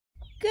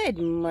Good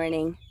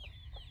morning.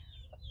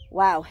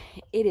 Wow,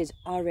 it is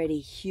already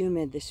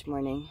humid this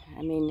morning.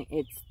 I mean,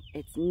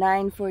 it's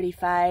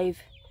 9:45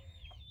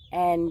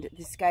 and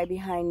the sky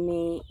behind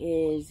me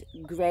is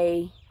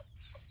gray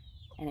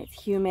and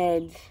it's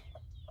humid.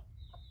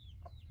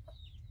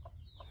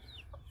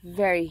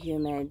 Very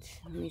humid.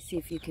 Let me see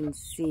if you can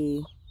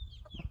see.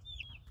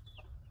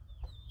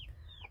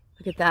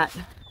 Look at that.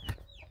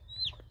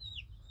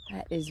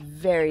 That is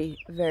very,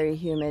 very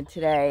humid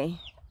today.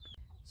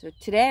 So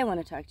today I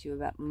want to talk to you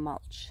about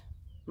mulch.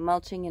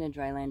 Mulching in a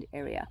dryland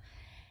area.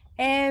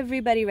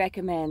 Everybody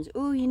recommends,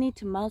 oh, you need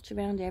to mulch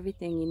around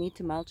everything. You need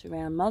to mulch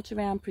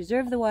around,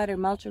 preserve the water,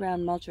 mulch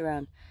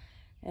around.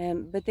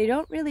 But they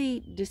don't really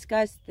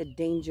discuss the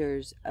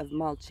dangers of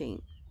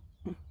mulching.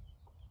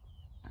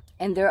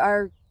 And there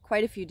are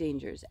quite a few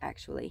dangers,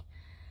 actually.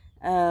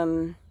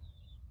 And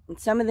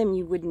some of them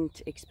you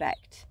wouldn't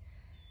expect.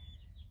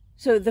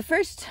 So the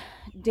first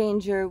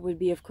danger would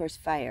be, of course,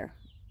 fire.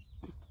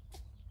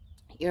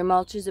 Your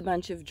mulch is a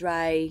bunch of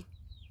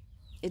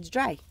it's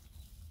dry,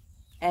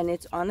 and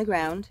it's on the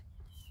ground,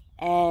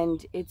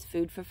 and it's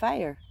food for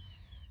fire.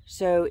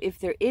 So if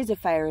there is a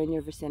fire in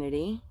your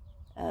vicinity,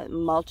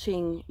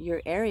 mulching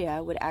your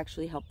area would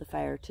actually help the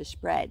fire to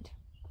spread.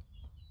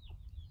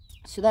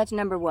 So that's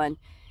number one.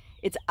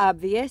 It's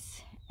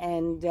obvious,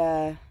 and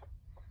you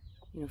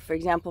know, for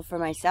example, for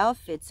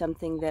myself, it's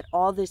something that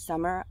all this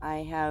summer I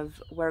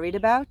have worried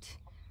about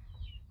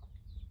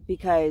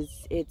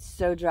because it's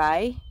so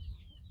dry.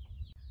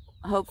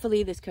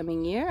 Hopefully this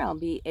coming year I'll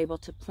be able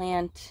to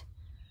plant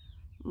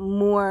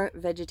more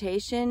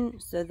vegetation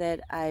so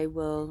that I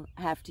will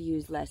have to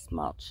use less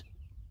mulch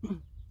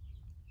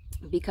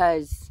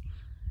because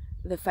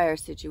the fire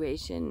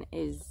situation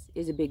is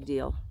a big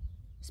deal,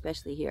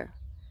 especially here.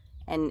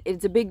 And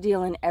it's a big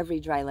deal in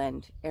every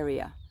dryland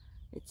area.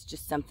 It's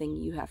just something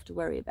you have to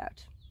worry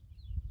about.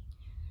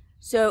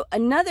 So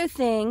another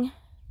thing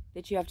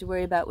that you have to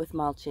worry about with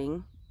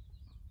mulching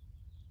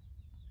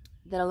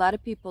that a lot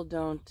of people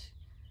don't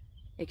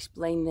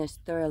explain this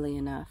thoroughly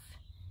enough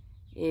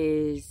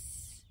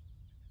is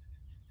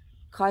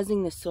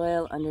causing the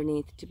soil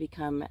underneath to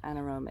become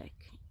anaerobic.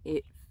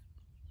 If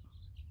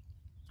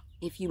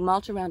you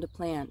mulch around a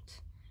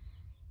plant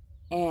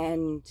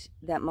and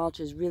that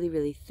mulch is really,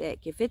 really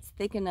thick, if it's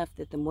thick enough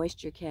that the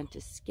moisture can't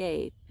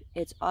escape,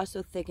 it's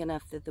also thick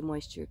enough that the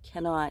moisture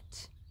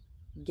cannot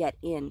get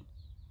in.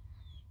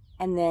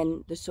 And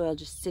then the soil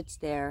just sits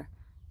there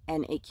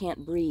and it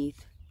can't breathe,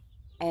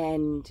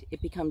 and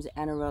it becomes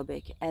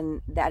anaerobic,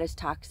 and that is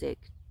toxic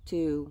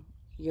to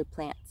your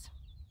plants.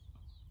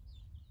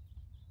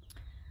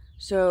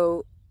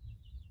 So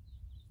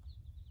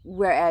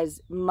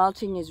whereas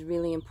mulching is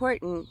really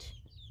important,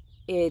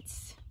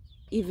 it's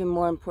even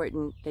more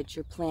important that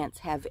your plants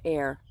have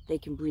air, they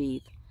can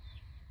breathe.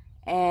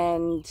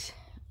 And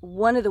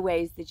one of the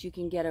ways that you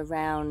can get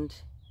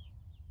around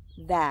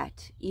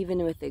that,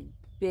 even with a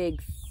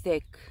big,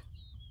 thick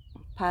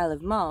pile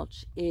of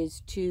mulch,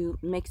 is to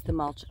mix the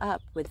mulch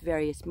up with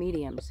various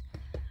mediums.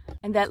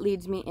 And that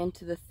leads me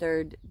into the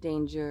third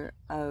danger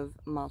of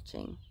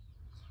mulching.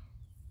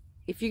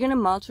 If you're going to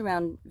mulch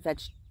around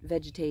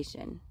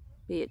vegetation,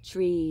 be it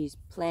trees,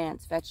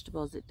 plants,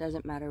 vegetables, it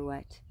doesn't matter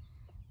what,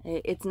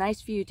 it's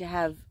nice for you to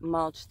have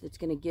mulch that's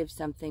going to give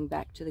something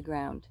back to the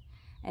ground.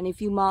 And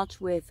if you mulch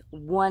with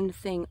one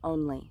thing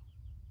only,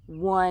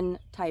 one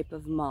type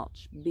of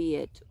mulch, be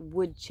it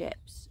wood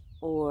chips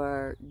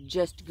or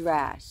just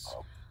grass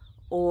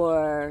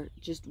or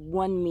just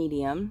one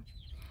medium,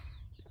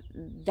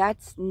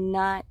 that's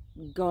not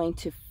going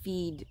to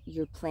feed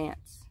your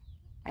plants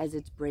as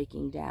it's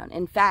breaking down.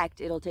 In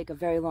fact, it'll take a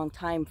very long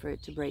time for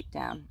it to break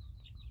down.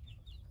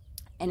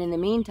 And in the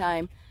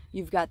meantime,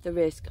 you've got the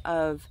risk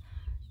of,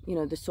 you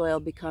know, the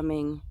soil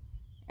becoming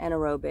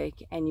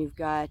anaerobic, and you've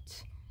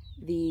got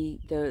the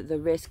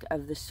risk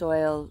of the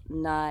soil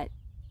not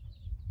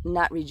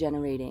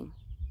regenerating.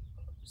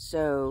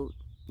 So,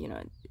 you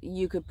know,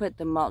 you could put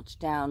the mulch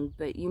down,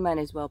 but you might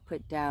as well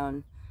put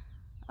down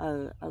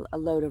a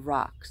load of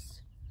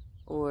rocks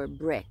or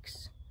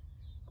bricks,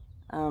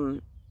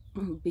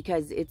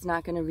 because it's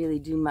not going to really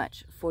do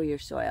much for your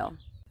soil.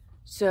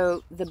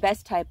 So the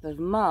best type of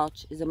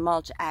mulch is a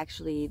mulch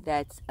actually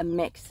that's a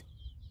mix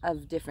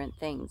of different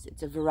things.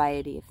 It's a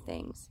variety of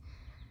things.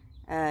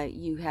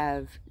 You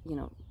have, you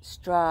know,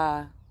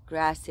 straw,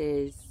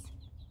 grasses,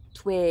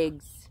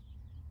 twigs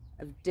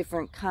of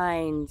different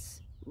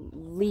kinds,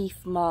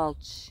 leaf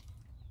mulch,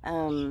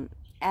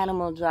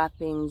 animal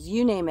droppings,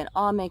 you name it,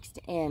 all mixed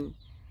in.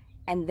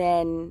 And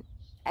then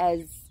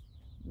as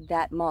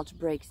that mulch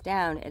breaks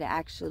down, it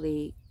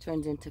actually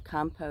turns into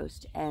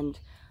compost. And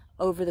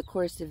over the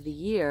course of the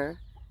year,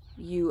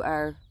 you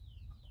are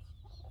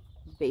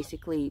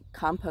basically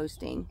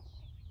composting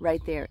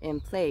right there in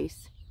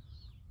place.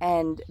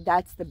 And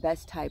that's the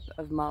best type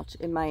of mulch,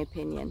 in my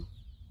opinion,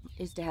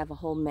 is to have a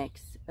whole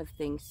mix of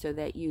things so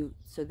that you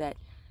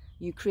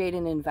create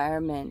an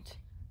environment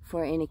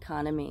for an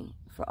economy,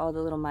 for all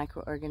the little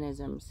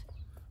microorganisms.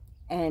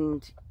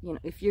 And, you know,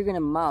 if you're going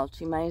to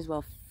mulch, you might as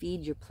well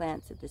feed your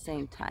plants at the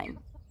same time.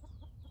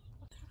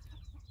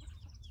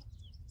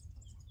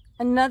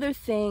 Another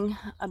thing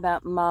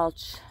about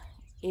mulch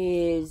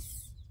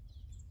is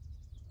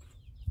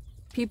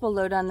people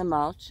load on the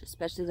mulch,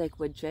 especially like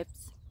wood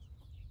chips,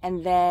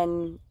 and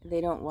then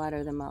they don't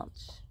water the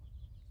mulch.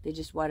 They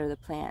just water the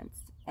plants,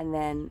 and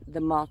then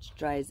the mulch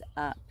dries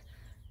up.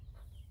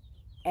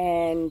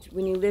 And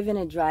when you live in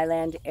a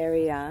dryland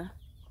area,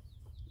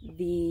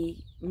 the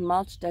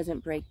mulch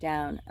doesn't break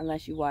down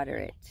unless you water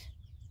it.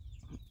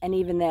 And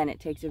even then,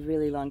 it takes a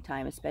really long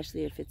time,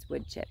 especially if it's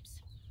wood chips.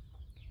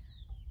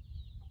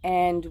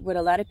 And what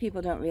a lot of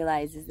people don't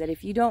realize is that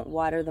if you don't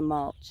water the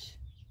mulch,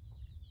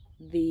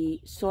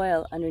 the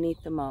soil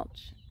underneath the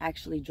mulch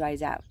actually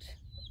dries out.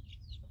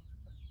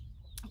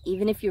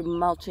 Even if you're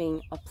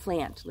mulching a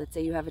plant, let's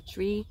say you have a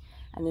tree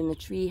and then the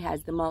tree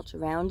has the mulch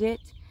around it.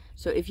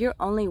 So if you're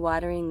only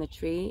watering the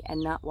tree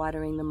and not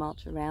watering the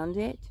mulch around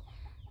it,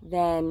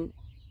 then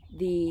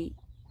the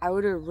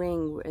outer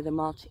ring where the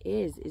mulch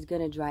is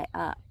going to dry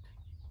up.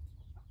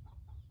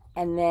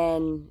 And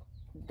then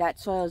that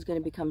soil is going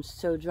to become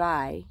so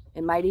dry,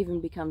 it might even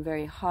become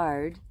very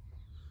hard,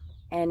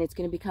 and it's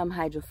going to become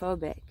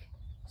hydrophobic,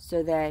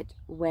 so that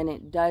when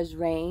it does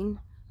rain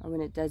or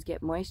when it does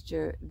get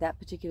moisture, that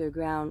particular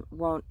ground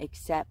won't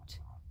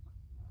accept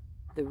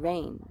the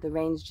rain. The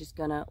rain's just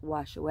going to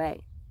wash away.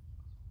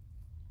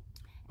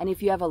 And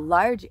if you have a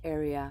large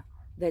area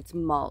that's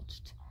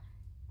mulched,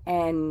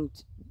 and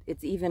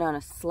it's even on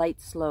a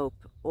slight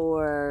slope,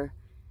 or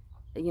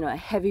a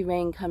heavy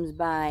rain comes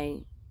by,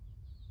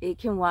 it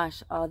can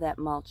wash all that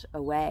mulch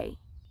away.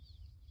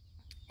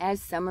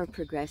 As summer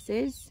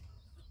progresses,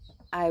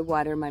 I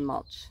water my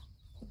mulch,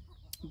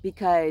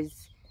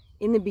 because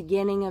in the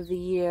beginning of the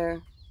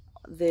year,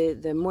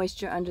 the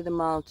moisture under the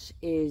mulch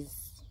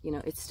is,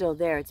 it's still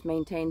there. It's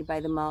maintained by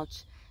the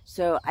mulch,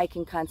 so I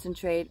can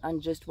concentrate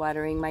on just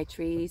watering my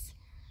trees,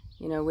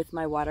 with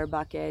my water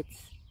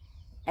buckets.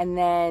 And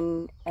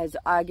then as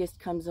August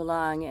comes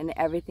along and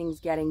everything's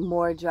getting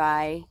more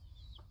dry,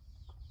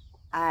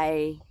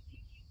 I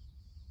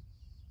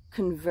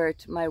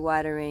convert my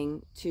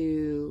watering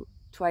to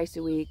twice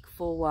a week,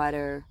 full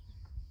water,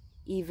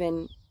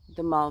 even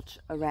the mulch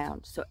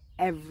around. So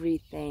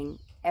everything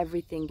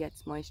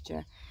gets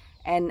moisture.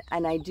 And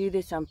I do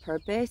this on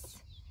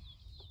purpose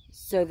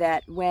so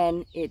that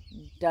when it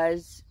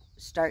does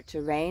start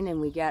to rain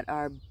and we get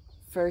our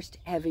first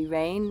heavy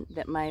rain,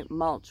 that my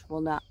mulch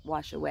will not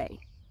wash away.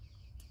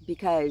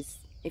 Because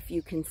if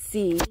you can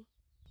see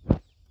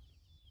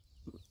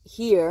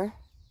here,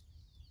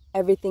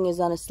 everything is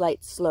on a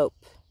slight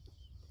slope,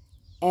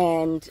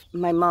 and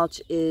my mulch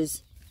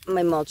is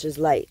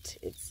light.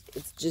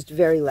 It's just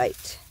very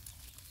light.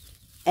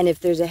 And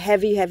if there's a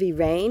heavy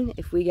rain,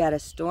 if we got a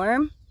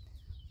storm,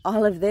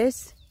 all of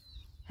this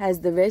has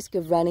the risk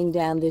of running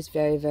down this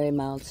very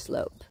mild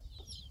slope.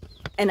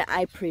 And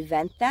I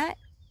prevent that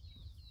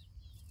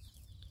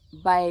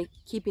by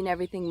keeping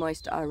everything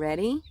moist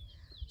already,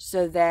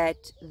 so that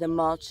the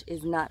mulch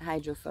is not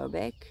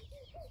hydrophobic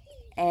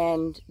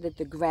and that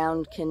the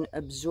ground can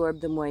absorb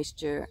the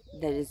moisture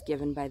that is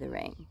given by the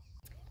rain.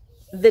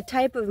 The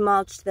type of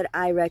mulch that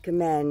I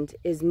recommend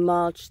is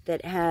mulch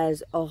that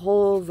has a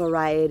whole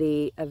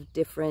variety of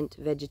different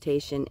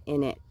vegetation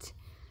in it.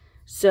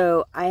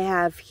 So I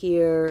have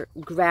here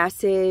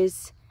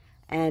grasses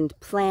and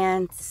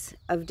plants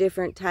of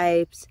different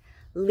types,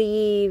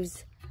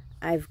 leaves,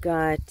 I've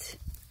got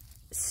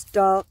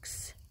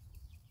stalks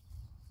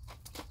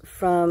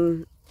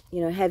from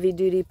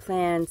heavy-duty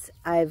plants,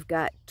 I've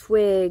got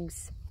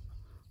twigs,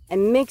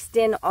 and mixed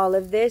in all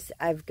of this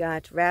I've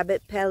got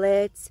rabbit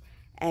pellets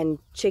and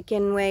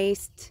chicken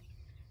waste.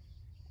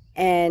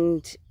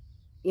 And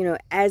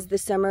as the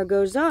summer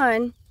goes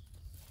on,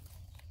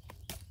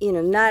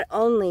 not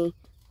only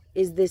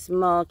is this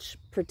mulch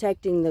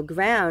protecting the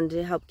ground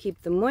to help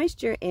keep the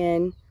moisture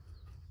in,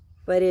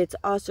 but it's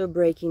also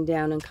breaking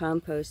down and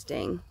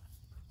composting.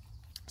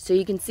 So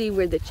you can see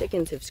where the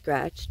chickens have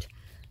scratched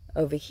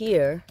over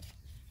here.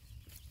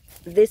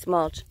 This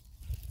mulch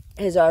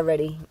has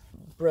already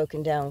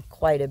broken down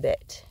quite a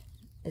bit.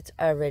 It's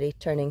already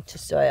turning to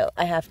soil.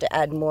 I have to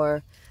add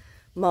more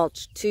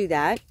mulch to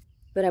that,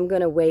 but I'm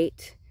going to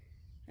wait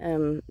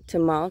to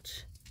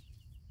mulch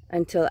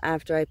until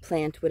after I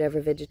plant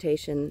whatever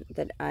vegetation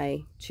that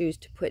I choose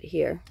to put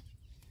here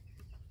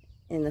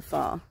in the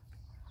fall,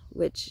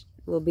 which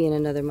will be in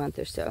another month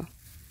or so.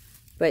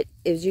 But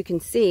as you can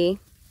see,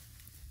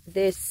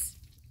 this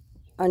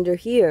under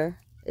here,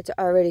 it's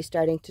already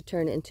starting to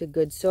turn into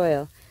good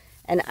soil.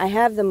 And I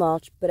have the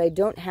mulch, but I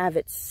don't have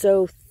it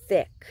so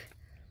thick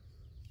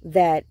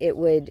that it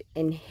would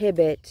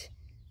inhibit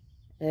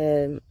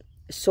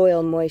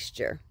soil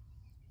moisture.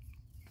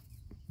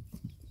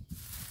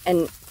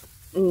 And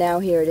now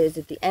here it is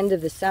at the end of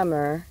the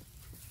summer,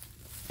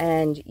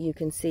 and you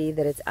can see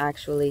that it's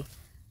actually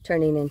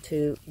turning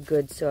into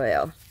good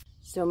soil.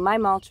 So my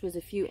mulch was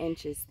a few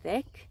inches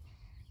thick,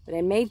 but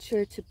I made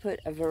sure to put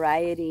a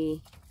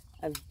variety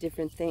of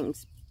different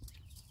things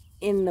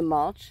in the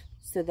mulch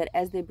so that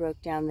as they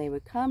broke down they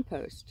would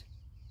compost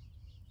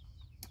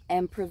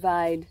and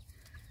provide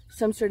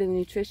some sort of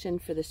nutrition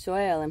for the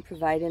soil and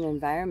provide an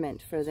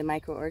environment for the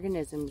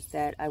microorganisms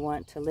that I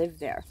want to live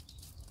there.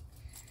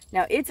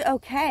 Now, it's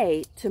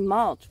okay to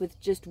mulch with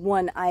just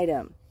one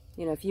item.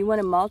 You know, if you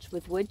want to mulch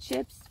with wood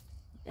chips,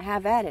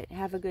 have at it.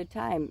 Have a good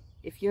time.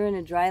 If you're in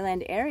a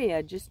dryland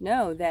area, just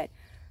know that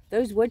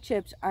those wood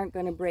chips aren't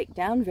going to break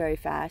down very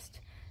fast,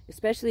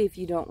 especially if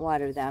you don't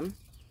water them.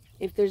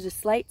 If there's a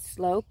slight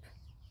slope,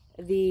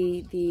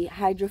 the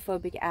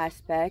hydrophobic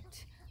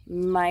aspect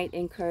might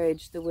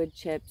encourage the wood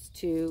chips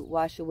to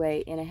wash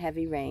away in a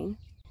heavy rain.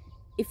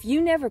 If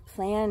you never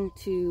plan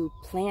to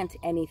plant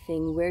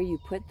anything where you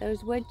put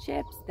those wood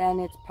chips, then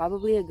it's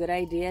probably a good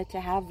idea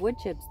to have wood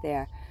chips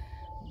there.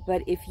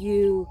 But if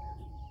you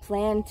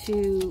plan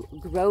to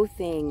grow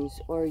things,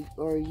 or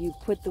you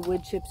put the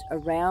wood chips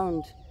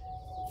around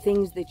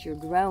things that you're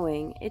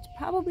growing, it's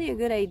probably a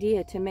good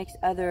idea to mix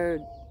other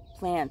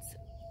plants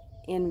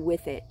in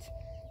with it.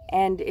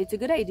 And it's a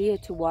good idea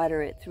to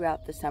water it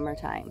throughout the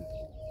summertime.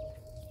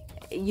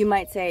 You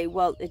might say,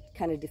 well, it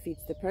kind of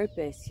defeats the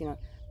purpose, you know.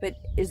 But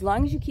as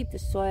long as you keep the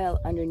soil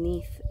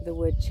underneath the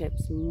wood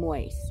chips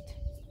moist,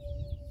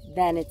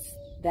 then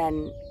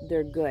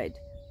they're good.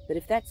 But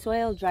if that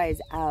soil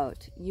dries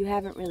out, you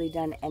haven't really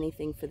done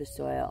anything for the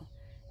soil.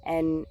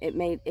 And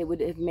it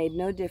would have made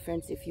no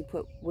difference if you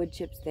put wood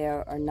chips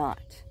there or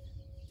not.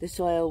 The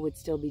soil would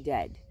still be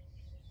dead.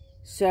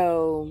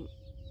 So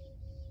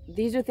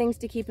these are things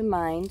to keep in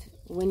mind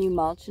when you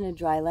mulch in a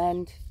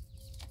dryland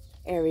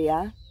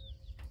area.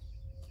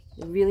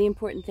 The really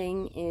important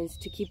thing is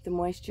to keep the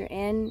moisture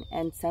in,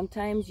 and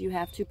sometimes you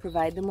have to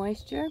provide the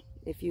moisture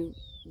if you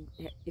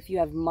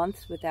have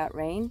months without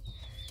rain.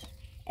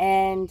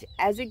 And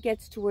as it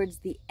gets towards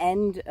the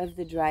end of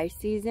the dry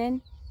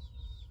season,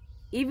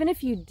 even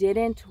if you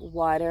didn't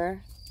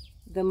water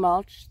the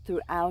mulch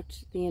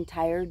throughout the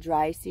entire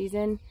dry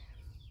season,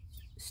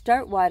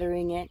 start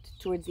watering it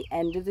towards the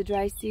end of the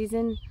dry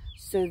season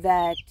so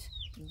that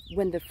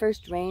when the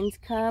first rains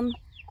come,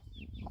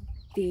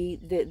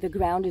 the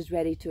ground is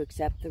ready to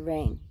accept the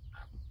rain,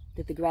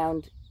 that the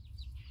ground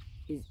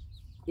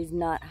is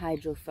not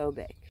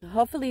hydrophobic.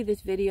 Hopefully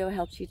this video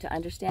helps you to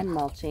understand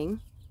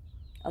mulching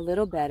a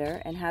little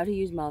better and how to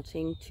use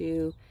mulching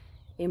to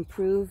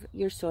improve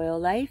your soil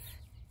life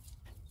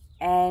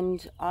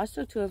and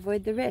also to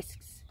avoid the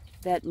risks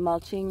that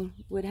mulching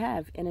would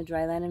have in a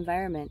dryland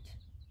environment.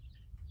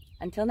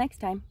 Until next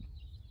time.